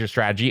that exit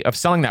strategy of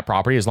selling that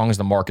property as long as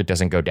the market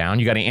doesn't go down.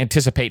 You got to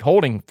anticipate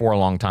holding for a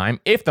long time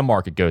if the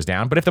market goes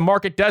down. But if the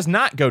market does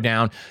not go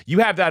down, you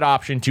have that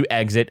option to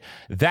exit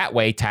that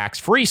way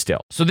tax-free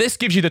still. So this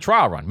gives you the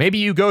trial run. Maybe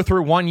you go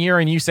through 1 year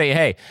and you say,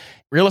 hey,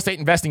 real estate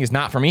investing is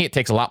not for me. It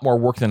takes a lot more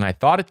work than I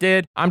thought it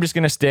did. I'm just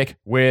going to stick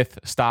with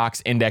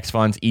stocks, index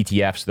funds,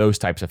 ETFs, those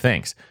types of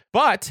things.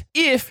 But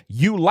if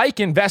you like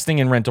investing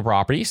in rental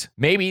properties,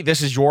 maybe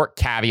this is your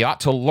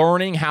caveat to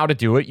learning how to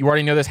do it. You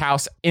already know this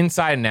house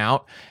inside and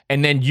out,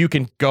 and then you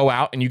can go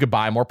out and you could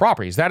buy more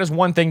properties. That is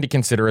one thing to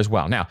consider as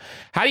well. Now,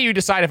 how do you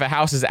decide if a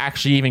house is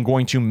actually even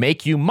going to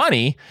make you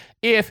money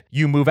if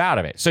you move out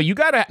of it? So you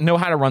got to know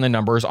how to run the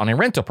numbers on a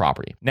rental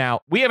property. Now,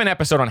 we have an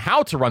episode on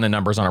how to run the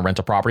numbers on a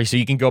rental property, so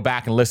you can go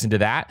back and listen to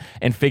that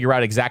and figure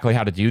out exactly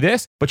how to do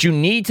this. But you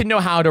need to know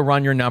how to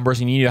run your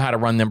numbers and you need to know how to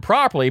run them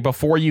properly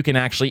before you can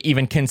actually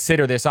even consider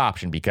this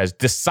option, because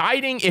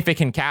deciding if it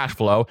can cash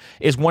flow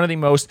is one of the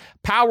most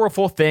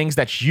powerful things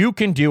that you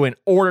can do in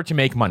order to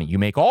make money. You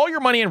make all your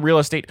money in real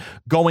estate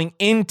going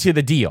into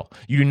the deal.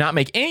 You do not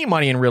make any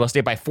money in real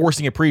estate by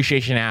forcing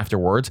appreciation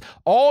afterwards.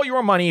 All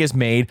your money is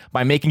made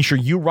by making sure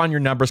you run your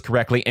numbers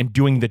correctly and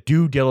doing the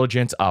due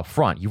diligence up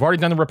front. You've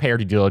already done the repair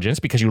due diligence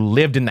because you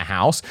lived in the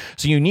house.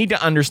 So you need to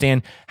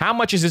understand how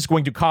much is this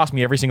going to cost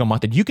me every single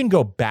month. And you can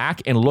go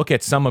back and look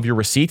at some of your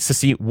receipts to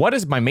see what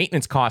has my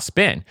maintenance cost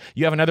been.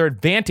 You have another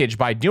advantage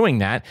by doing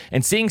that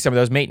and seeing some of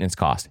those maintenance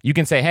costs. You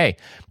can say, hey,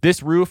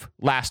 this roof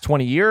lasts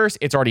 20 years.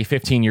 It's already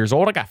 15 years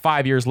old. I got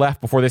 5 years left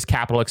before this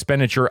capital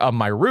expenditure of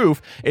my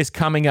roof is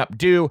coming up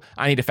due.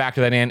 I need to factor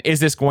that in. Is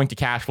this going to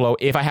cash flow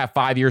if I have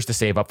 5 years to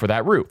save up for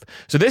that roof?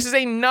 So this is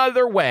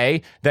another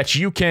way that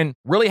you can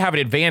really have an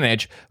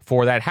advantage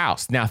for that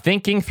house. Now,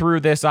 thinking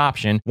through this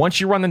option, once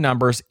you run the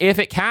numbers, if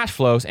it cash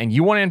flows and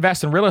you want to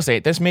invest in real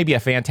estate, this may be a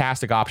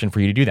fantastic option for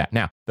you to do that.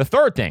 Now, the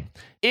third thing,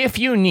 if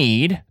you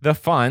need the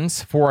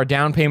funds for a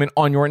down payment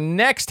on your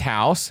next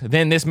house,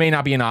 then this may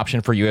not be an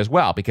option for you as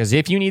well. Because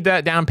if you need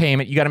that down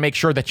payment, you got to make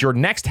sure that your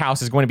next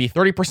house is going to be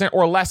 30%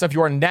 or less of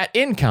your net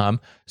income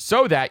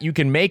so that you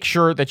can make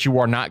sure that you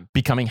are not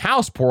becoming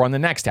house poor on the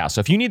next house. So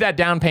if you need that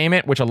down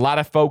payment, which a lot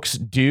of folks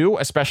do,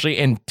 especially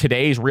in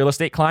today's real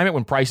estate climate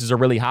when prices are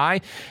really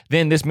high,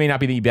 then this may not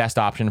be the best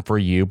option for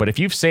you. But if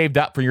you've saved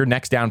up for your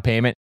next down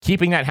payment,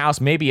 keeping that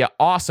house may be an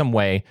awesome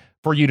way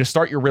for you to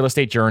start your real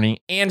estate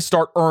journey and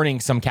start earning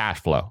some cash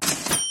flow.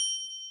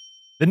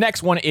 The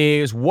next one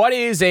is, what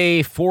is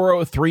a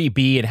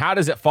 403B and how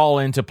does it fall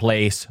into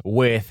place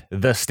with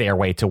the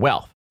Stairway to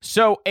Wealth?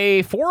 So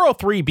a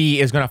 403B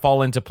is going to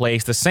fall into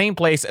place the same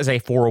place as a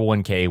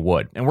 401k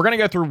would. And we're going to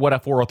go through what a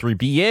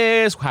 403B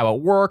is, how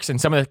it works, and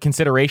some of the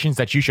considerations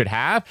that you should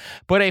have.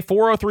 But a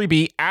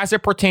 403B, as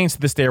it pertains to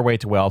the Stairway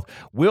to Wealth,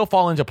 will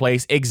fall into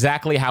place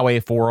exactly how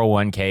a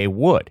 401k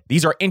would.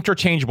 These are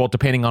interchangeable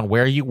depending on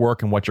where you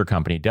work and what your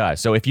company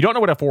does. So if you don't know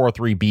what a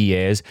 403B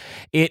is,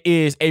 it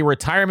is a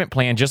retirement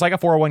plan, just like a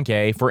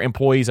 401k, for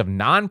employees of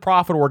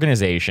nonprofit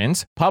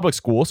organizations, public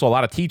schools. So a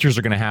lot of teachers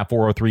are going to have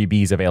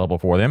 403Bs available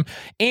for them,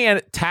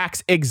 and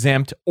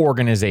tax-exempt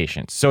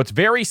organizations. So it's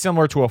very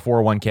similar to a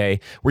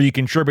 401k where you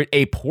contribute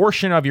a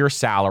portion of your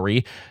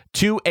salary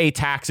to a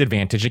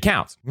tax-advantaged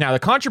account. Now, the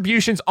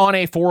contributions on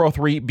a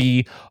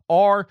 403b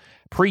are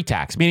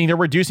pre-tax, meaning they're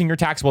reducing your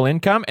taxable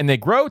income, and they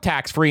grow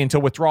tax-free until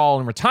withdrawal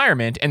and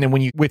retirement. And then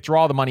when you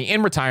withdraw the money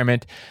in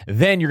retirement,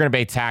 then you're going to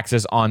pay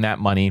taxes on that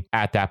money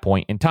at that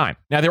point in time.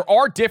 Now, there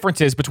are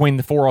differences between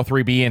the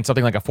 403b and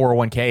something like a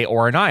 401k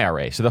or an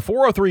IRA. So the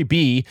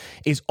 403b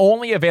is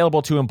only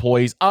available to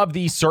employees of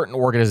these certain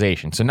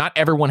organizations. So not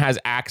everyone has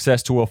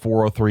access to a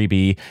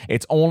 403b.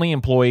 It's only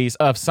employees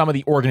of some of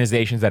the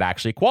organizations that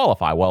actually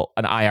qualify. Well,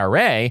 an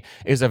IRA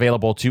is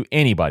available to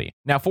anybody.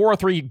 Now,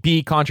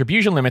 403b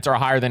contribution limits are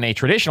higher than a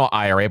traditional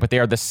IRA, but they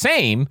are the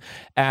same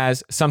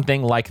as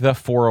something like the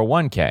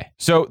 401k.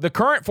 So the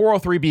current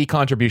 403b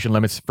contribution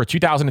limits for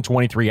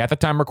 2023 at the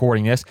time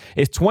recording this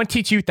is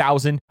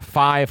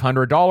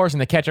 $22,500,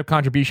 and the catch-up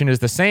contribution is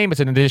the same. It's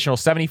an additional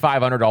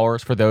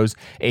 $7,500 for those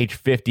age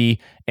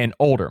 50 and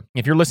older.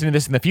 If you're listening to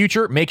this in the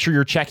future, make sure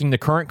you're checking the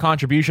current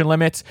contribution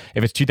limits,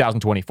 if it's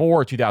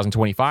 2024 or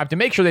 2025, to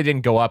make sure they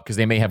didn't go up, because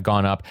they may have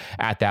gone up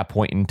at that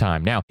point in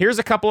time. Now, here's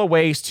a couple of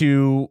ways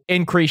to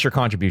increase your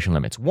contribution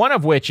limits. One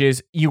of which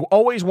is you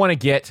always want to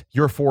get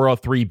your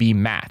 403b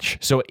match.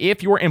 So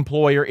if your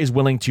employer is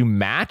willing to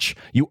match,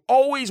 you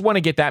always want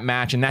to get that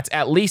match, and that's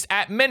at least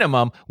at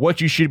minimum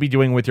what you should be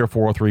doing with your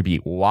 403b.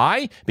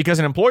 Why? Because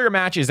an employer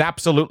match is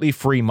absolutely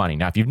free money.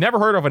 Now, if you've never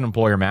heard of an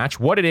employer match,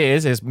 what it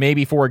is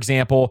maybe, for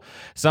example,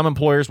 some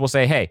employers will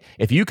say, hey,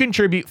 if you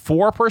contribute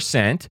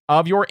 4%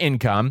 of your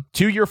income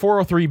to your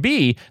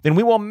 403b, then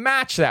we will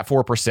match that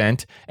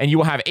 4% and you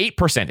will have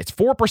 8%. It's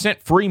 4%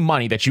 free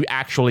money that you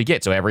actually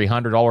get. So every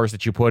 $100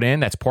 that you put in,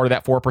 that's part of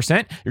that 4%,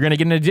 you're going to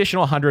get an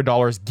additional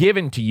 $100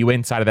 given to you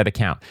inside of that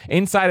account,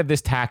 inside of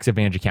this tax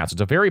advantage account. So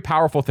it's a very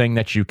powerful thing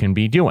that you can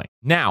be doing.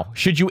 Now,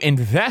 should you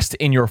invest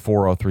in your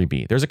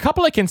 403b? There's a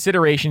couple of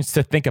considerations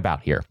to think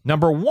about here.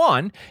 Number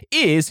one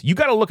is you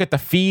got to look at the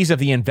fees of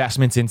the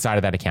investments inside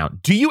of that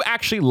account. Do you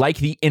actually like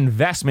the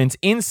investments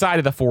inside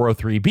of the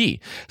 403b?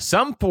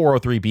 Some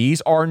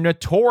 403bs are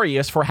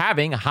notorious for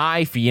having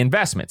high fee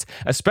investments,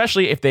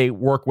 especially if they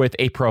work with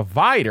a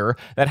provider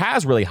that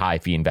has really high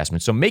fee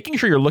investments. So making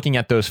sure you're looking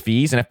at those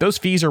fees, and if those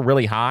fees are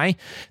really high,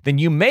 then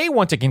you may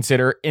want to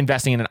consider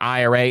investing in an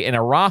IRA, in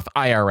a Roth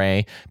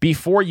IRA,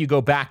 before you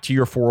go back to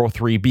your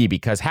 403b,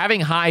 because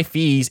having high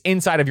fees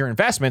inside of your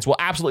investments will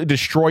absolutely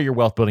destroy your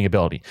wealth building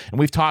ability. And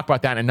we've talked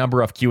about that in a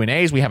number of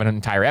Q&As. We have an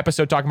entire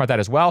episode talking about that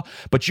as well.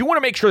 But you want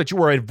to make sure that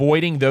you are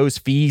avoiding those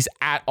fees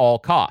at all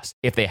costs.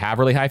 If they have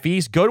really high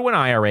fees, go to an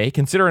IRA,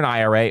 consider an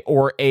IRA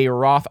or a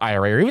Roth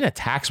IRA, or even a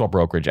taxable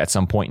brokerage at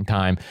some point in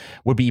time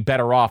would be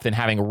better off than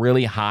having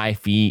really high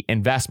fee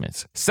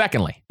investments.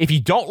 Secondly, if you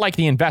don't like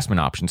the investment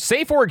options,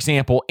 say for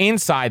example,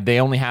 inside they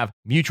only have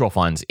mutual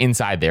funds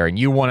inside there and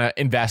you want to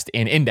invest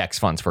in index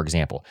funds, for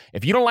example.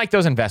 If you don't like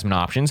those investment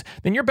options,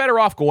 then you're better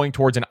off going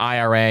towards an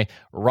IRA,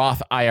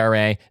 Roth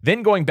IRA,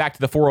 then going back to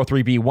the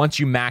 403b once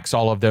you max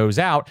all of those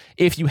out,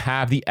 if you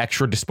have the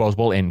extra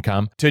disposable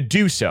income to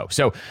do so.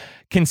 So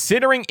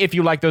considering if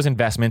you like those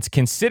investments,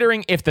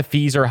 considering if the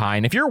fees are high,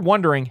 and if you're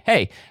wondering,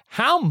 hey,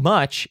 how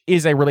much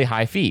is a really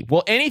high fee?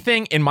 Well,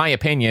 anything, in my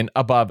opinion,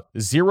 above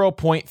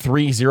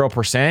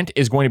 0.30%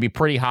 is going to be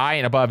pretty high,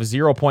 and above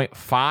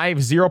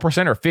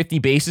 0.50% or 50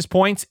 basis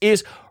points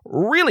is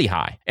really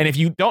high. And if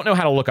you don't know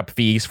how to look up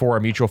fees for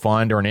a mutual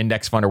fund or an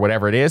index fund or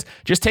whatever it is,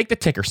 just take the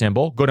ticker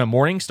symbol, go to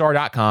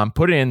Morningstar.com,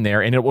 put it in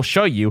there, and it will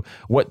show you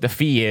what the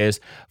fee is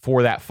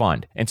for that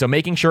fund. And so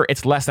making sure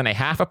it's less than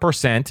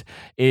 0.5%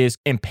 is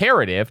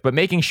imperative, but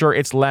making sure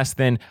it's less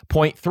than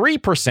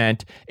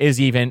 0.3% is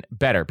even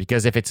better,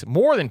 because if it's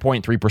more than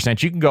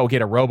 0.3%, you can go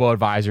get a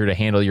robo-advisor to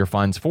handle your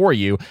funds for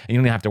you, and you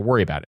don't have to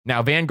worry about it.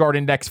 Now, Vanguard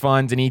index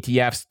funds and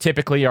ETFs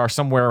typically are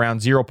somewhere around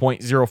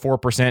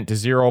 0.04% to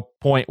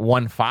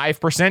 0.15%.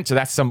 So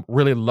that's some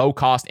really low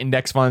cost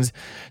index funds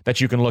that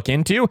you can look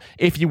into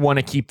if you want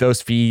to keep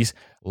those fees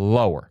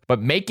lower.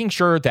 But making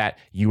sure that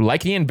you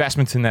like the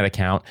investments in that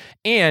account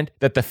and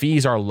that the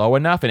fees are low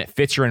enough and it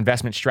fits your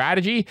investment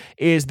strategy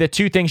is the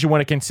two things you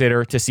want to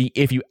consider to see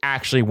if you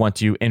actually want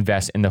to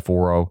invest in the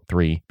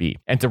 403b.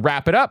 And to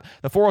wrap it up,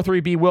 the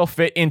 403b will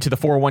fit into the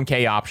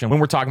 401k option when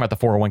we're talking about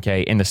the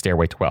 401k in the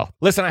Stairway to Wealth.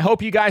 Listen, I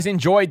hope you guys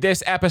enjoyed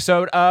this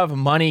episode of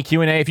Money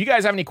Q&A. If you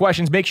guys have any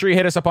questions, make sure you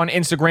hit us up on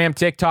Instagram,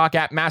 TikTok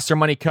at Master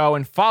Money Co,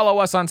 and follow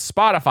us on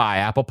Spotify,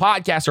 Apple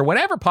Podcasts, or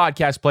whatever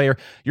podcast player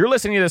you're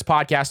listening to this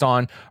podcast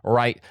on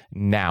right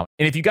now.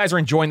 And if you guys are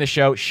enjoying the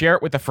show, share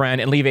it with a friend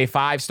and leave a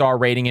 5-star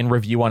rating and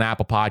review on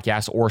Apple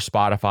Podcasts or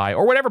Spotify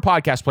or whatever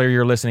podcast player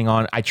you're listening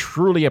on. I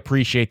truly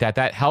appreciate that.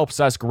 That helps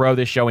us grow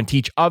this show and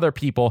teach other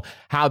people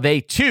how they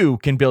too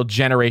can build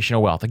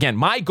generational wealth. Again,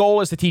 my goal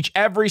is to teach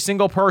every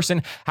single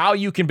person how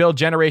you can build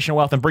generational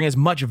wealth and bring as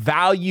much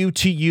value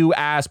to you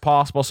as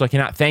possible. So I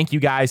cannot thank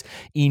you guys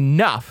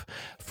enough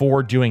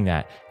for doing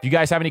that. If you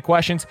guys have any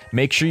questions,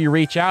 make sure you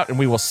reach out and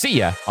we will see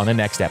you on the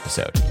next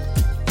episode.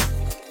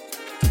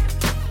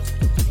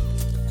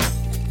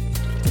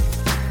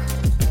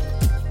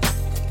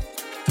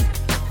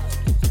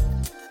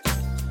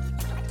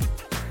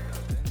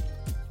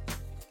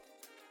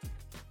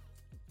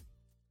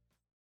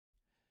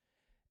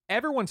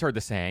 Everyone's heard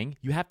the saying,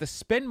 you have to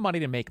spend money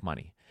to make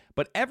money.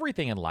 But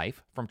everything in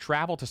life, from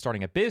travel to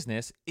starting a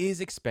business, is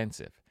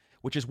expensive,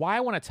 which is why I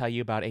want to tell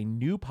you about a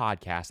new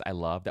podcast I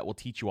love that will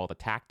teach you all the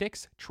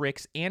tactics,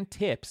 tricks, and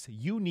tips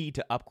you need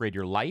to upgrade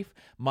your life,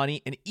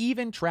 money, and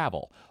even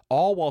travel,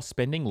 all while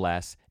spending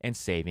less and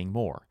saving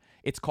more.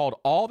 It's called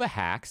All the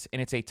Hacks,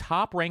 and it's a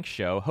top-ranked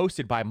show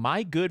hosted by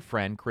my good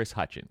friend Chris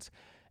Hutchins,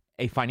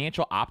 a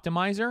financial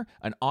optimizer,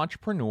 an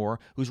entrepreneur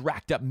who's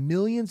racked up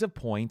millions of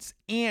points,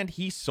 and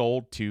he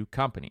sold 2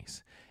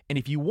 companies. And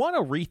if you want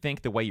to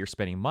rethink the way you're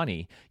spending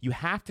money, you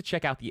have to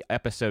check out the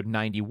episode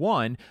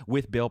 91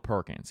 with Bill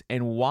Perkins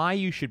and why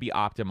you should be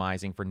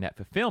optimizing for net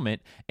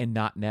fulfillment and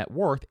not net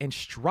worth and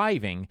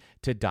striving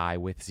to die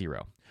with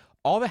zero.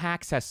 All the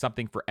Hacks has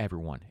something for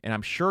everyone, and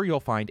I'm sure you'll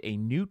find a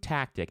new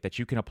tactic that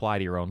you can apply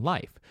to your own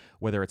life,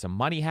 whether it's a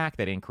money hack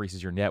that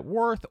increases your net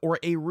worth or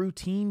a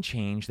routine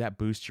change that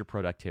boosts your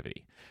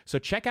productivity. So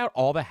check out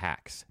All the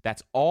Hacks.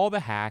 That's All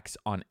the Hacks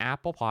on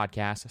Apple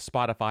Podcasts,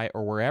 Spotify,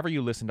 or wherever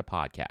you listen to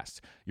podcasts.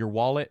 Your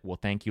wallet will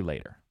thank you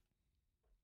later.